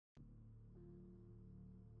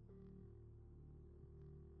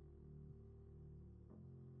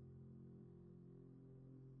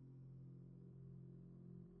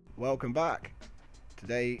Welcome back.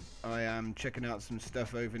 Today I am checking out some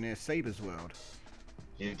stuff over near Saber's world.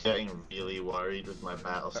 You're getting really worried with my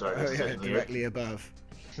battle starter Yeah, sitting here. directly above.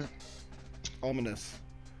 Ominous.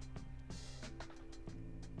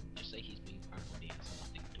 Just say he's being paranoid, he has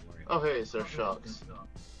nothing to worry Oh about. hey, it's our shocks.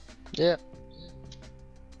 Yeah.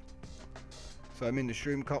 So I'm in the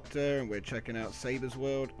Shroomcopter and we're checking out Saber's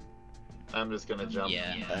world. I'm just gonna jump.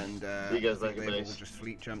 Yeah. And You guys I like think a they've all base? just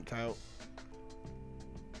fleet jumped out.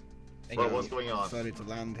 Well, what's going on? Decided to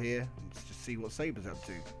land here and just see what Saber's up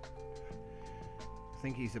to. I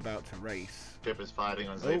think he's about to race. Ship is fighting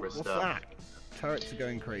on Oh, Saber what's stuff. that? Turrets are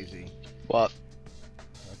going crazy. What?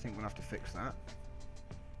 I think we'll have to fix that.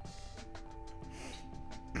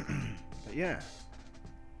 But yeah,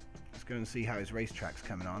 let's go and see how his racetrack's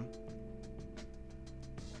coming on.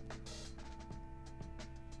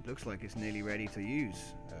 Looks like it's nearly ready to use.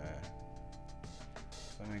 So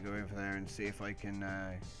I'm going to go over there and see if I can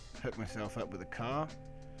hook myself up with a car.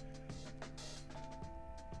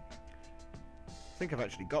 I think I've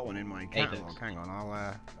actually got one in my catalog. Hang on,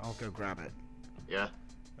 I'll go grab it. Yeah.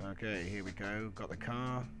 Okay, here we go. Got the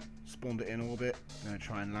car. Spawned it in orbit. Gonna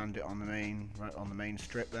try and land it on the main, right on the main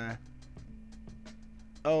strip there.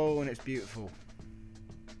 Oh, and it's beautiful.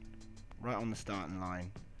 Right on the starting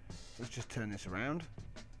line. Let's just turn this around.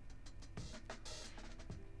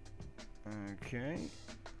 Okay.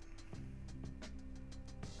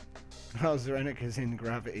 Oh, Zerenika's in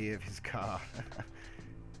gravity of his car.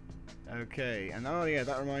 Okay, and oh yeah,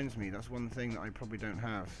 that reminds me, that's one thing that I probably don't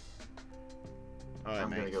have. Alright, I'm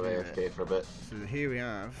gonna mate, go so, AFK for a bit. so here we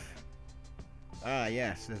have... Ah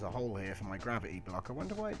yes, there's a hole here for my gravity block. I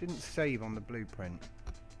wonder why it didn't save on the blueprint.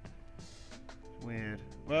 It's weird.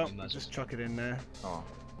 Well, just chuck it in there. Oh.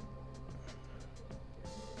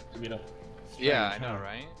 Yeah, I know,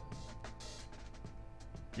 right?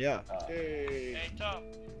 Yeah. Hey Tom,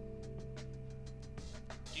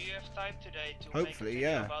 do you have time today to Hopefully, make a video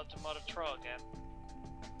yeah. about the mother troll again?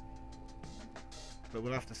 But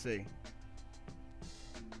we'll have to see.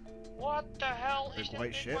 What the hell Big is that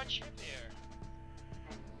white big ship? white ship here?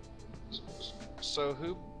 So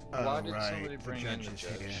who? Oh, Why did right, somebody the bring in the judge is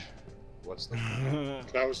judge? here. What's the?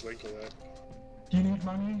 That was Lincoln. Do you need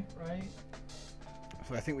money, right?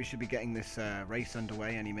 So I think we should be getting this race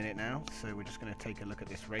underway any minute now. So we're just going to take a look at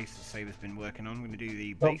this race that Saber's been working on. We're going to do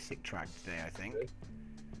the basic track today, I think.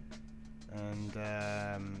 And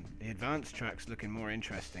the advanced track's looking more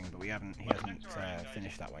interesting, but he hasn't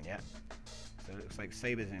finished that one yet. So it looks like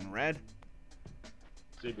Saber's in red.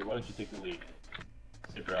 Saber, why don't you take the lead?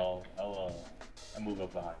 Saber, I'll move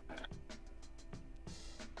up behind.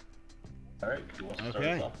 Alright, you want to start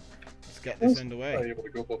us off? Let's get this underway. Able to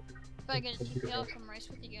go up. If I get a TP, I'll come race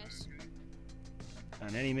with you guys.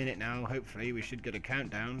 And any minute now, hopefully, we should get a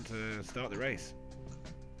countdown to start the race.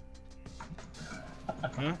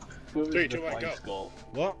 Huh? 3, 2, 1, go. Skull.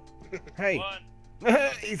 What? Hey! One.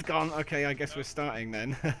 He's gone. Okay, I guess we're starting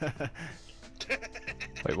then.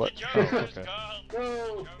 Wait, what? The Oh, Joker is okay. gone.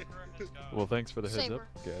 No. Joker is gone. Well, thanks for the heads Saber.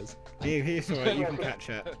 up, guys. He's alright, you can catch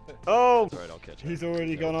up. Oh! It's alright, I'll catch up. He's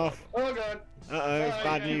already gone off. Oh god. Uh-oh, Bye.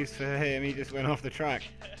 bad news for him. He just went off the track.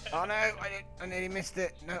 Oh no, I nearly missed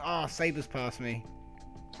it. No, oh, Saber's passed me.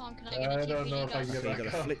 Tom, can I get a TP? I don't know you if I guys? can So get you back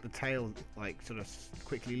gotta up. flick the tail, like, sort of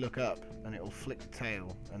quickly look up, and it'll flick the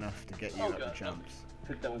tail enough to get you Oh, up the God. jumps.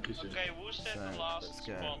 Hit that one too soon. Okay, who's in So, the last let's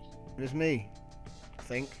go. spot? It's me, I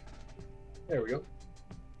think. There we go.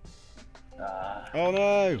 Oh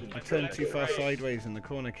no! I turned too far sideways and the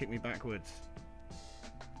corner kicked me backwards.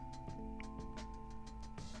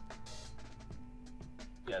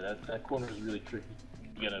 Yeah, that corner is really tricky.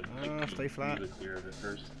 You gotta Stay flat. Really clear of it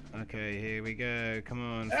first. Okay, here we go. Come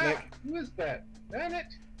on, Ah, flick. who is that? Damn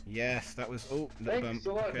it! Yes, that was. Oh, little Thanks bump.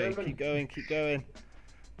 a lot, Okay, Devin. keep going, keep going.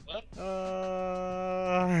 What?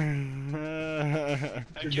 I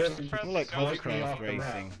Should just Devin- pressed More like go. hovercraft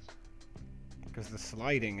racing. Because the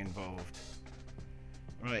sliding involved.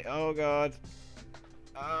 Right, oh god.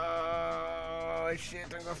 Oh shit,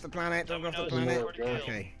 don't go off the planet, don't go off the planet.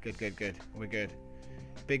 Okay, good, good, good. We're good.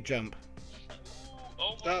 Big jump.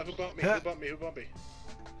 Oh Ah, my who bumped me? Huh. Who bumped me? Who bumped me?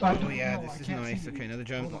 Oh yeah, this is nice. Okay, another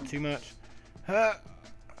jump, not too much. Huh.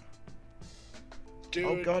 Dude.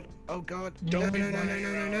 Oh god, oh god. No, no, Don't no, no, no,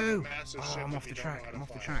 no, no. Massive Oh, ship I'm if off the you don't track, know how I'm to off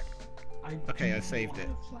the fly. track. Okay, I do saved it.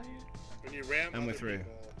 wanna fly it. When you ram And we're other through.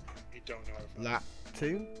 people, you don't know how to fly. Lap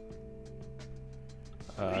 2.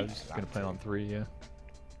 I'm just gonna plan on 3, yeah.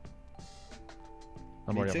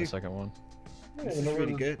 I'm Me already on too. the second one. This is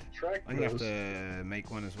really good. I'm gonna have to make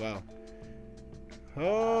one as well. Saber,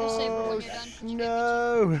 Oh when you're done, could you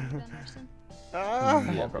no! get the TP?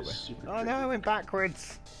 Ah! Yeah, probably. Super Oh no, I went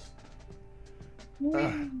backwards.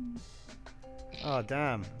 Oh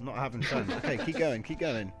damn, I'm not having fun. Okay, keep going, keep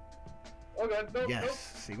going. Oh god, no, Yes.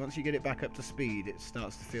 no. See, once you get it back up to speed, it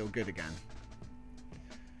starts to feel good again.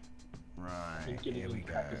 Right, here we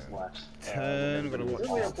go. Turn, I've got to watch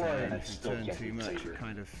Really this turn. apply. If you turn too much, it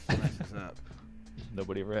kind of messes up.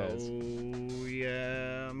 Nobody ever has. Oh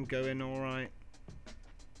yeah, I'm going alright.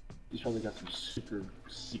 He's probably got some super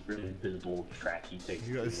secret invisible track he takes.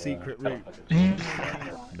 You got a to, secret I don't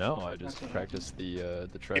route. know. No, I just practice the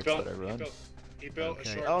He tracks built, that I run. he built a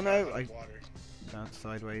Okay. short Oh, no, path I- of water. Bounce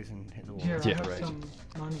sideways and hit the wall. Here, Yeah, I have right. some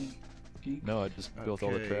money. Geek. No, I just built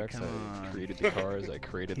all the Okay, tracks. come I on. created the cars. I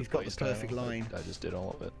created He's the got the playstyle. perfect line. I just did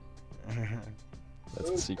all of it.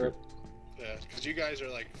 That's the secret. Yeah, because you guys are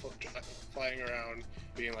like flying around,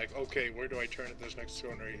 being like, okay, where do I turn at this next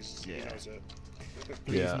corner? He Yeah. knows it.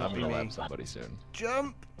 Please Yeah, not I'm gonna me. lap somebody soon.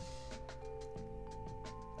 Jump!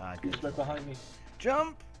 Ah, good. He's right behind me.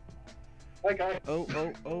 Jump! Hi, guy. Oh,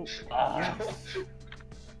 oh, oh. Ah. Yes.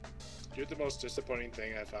 You're the most disappointing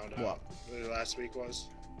thing I found What? out last week was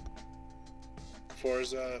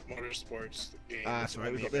Forza Motorsports game Ah, is sorry,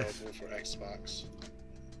 we only got this. available for Xbox.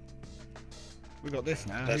 We got this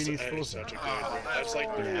now. That's, Who needs that is Forza? such a good. That's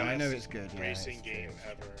like the Yeah, I know best it's good. Yeah, racing it's game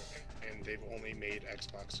good. ever, and they've only made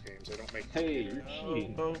Xbox games. They don't make. Hey, you're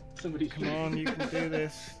cheating. Oh, Somebody come on, you can do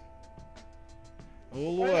this.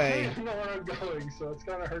 All the I way. don't know where I'm going, so it's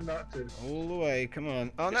kind of hard not to. All the way. Come on.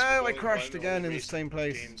 Oh It's no, I only crashed one again of in the racing same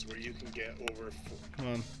place. Games where you can get over. Come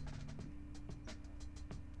on.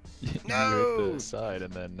 You hit No! the side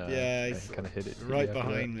and then Yeah, I he's kind of hit it. Right after that.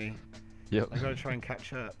 behind me. Yep. I gotta try and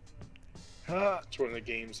catch up. Ah. It's one of the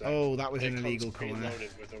games that. Oh, that was it an comes illegal corner.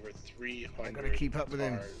 preloaded with over 300 I gotta keep up with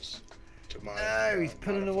him. cars to No, he's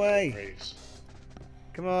pulling modify away. the race.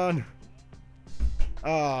 Come on.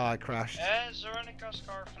 Ah, I crashed. Zeronica's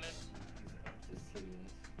car flip.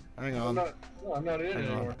 Hang I'm on. not. No, I'm not in it Hang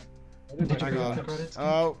on. anymore. Hang on.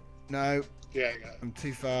 Oh, no. Yeah, I got it. I'm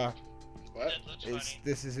too far. What? That looks funny.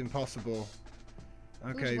 This is impossible.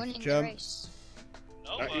 Okay, Who's winning the jump. race?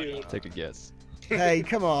 Not you. Nobody. Take a guess. Hey,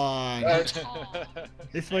 come on. Aw.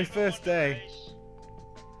 It's my first day.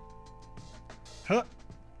 Huh?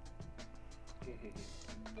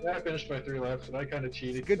 Yeah, I finished my 3 laps, and I kind of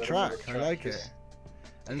cheated. It's a good 'cause I don't know track. what I like is. it.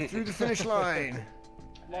 And through the finish line.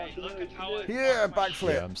 Hey, look at how I Yeah, parked my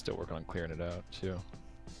backflip. Yeah, I'm still working on clearing it out too.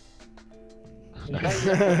 Mine just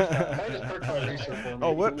parked my racer for me.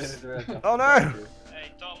 Oh, whoops. Oh no.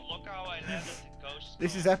 Hey Tom, look how I landed the ghost.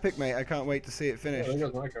 This is epic, mate. I can't wait to see it Oh, finished. there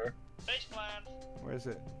goes my car. Face plant. Where is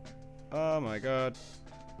it? Oh my god.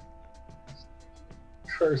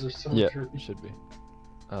 Cars are so Yeah, tricky. should be.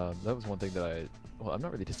 That was one thing that well, I'm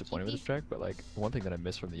not really disappointed with this track, but like one thing that I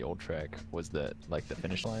missed from the old track was that like the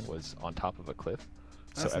finish line was on top of a cliff.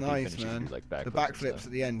 So That's after you nice, finish, you can man. do, like, The backflips and backflips stuff.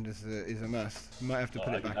 at the end is a must. You might have to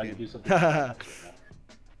put it back I can do in. something.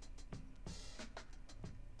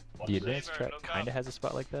 The advanced Saber, track look kind up. of has a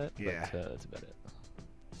spot like that, Yeah. but that's about it.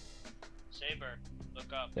 Saber,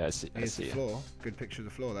 look up. Yeah, I see. I Here's see the it. floor. Good picture of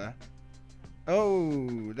the floor there.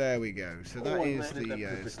 Oh, there we go. So that Oh, I is landed the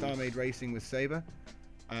that perfectly. Starmade Racing with Saber.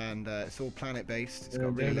 And it's all planet based. It's Yeah, got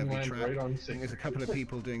a really David lovely lands track. right on I think there's a couple of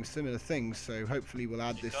people doing similar things, so hopefully we'll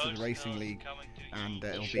add this to the Racing League. And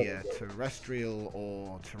it'll be a terrestrial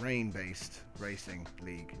or terrain-based racing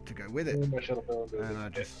league to go with it. My shuttle fell into And it. I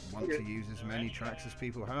just want to use as many tracks as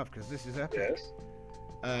people have because this is epic. Yes.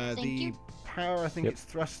 Thank The you. power, I think Yep. it's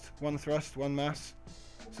thrust, one mass.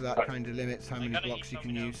 So that kind of limits how I many gotta blocks eat you can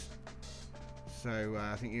something use. So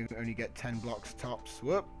I think you only get 10 blocks tops.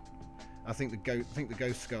 Whoop! I think the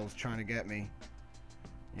ghost skull's trying to get me.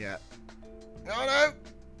 Yeah. Oh no!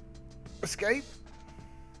 Escape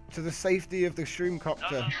to the safety of the shroom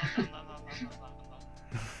copter.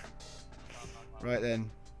 Right then.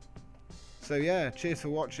 So yeah, cheers for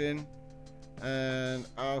watching, and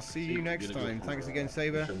I'll see you next time. Thanks again,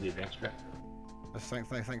 Saber.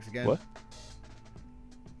 Thanks again. What?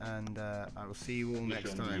 And I will see you all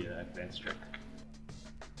next time.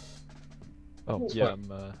 Oh That's yeah,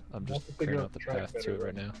 fine. I'm We'll just have to figure clearing out out the the track path to better it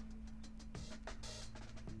right then. now.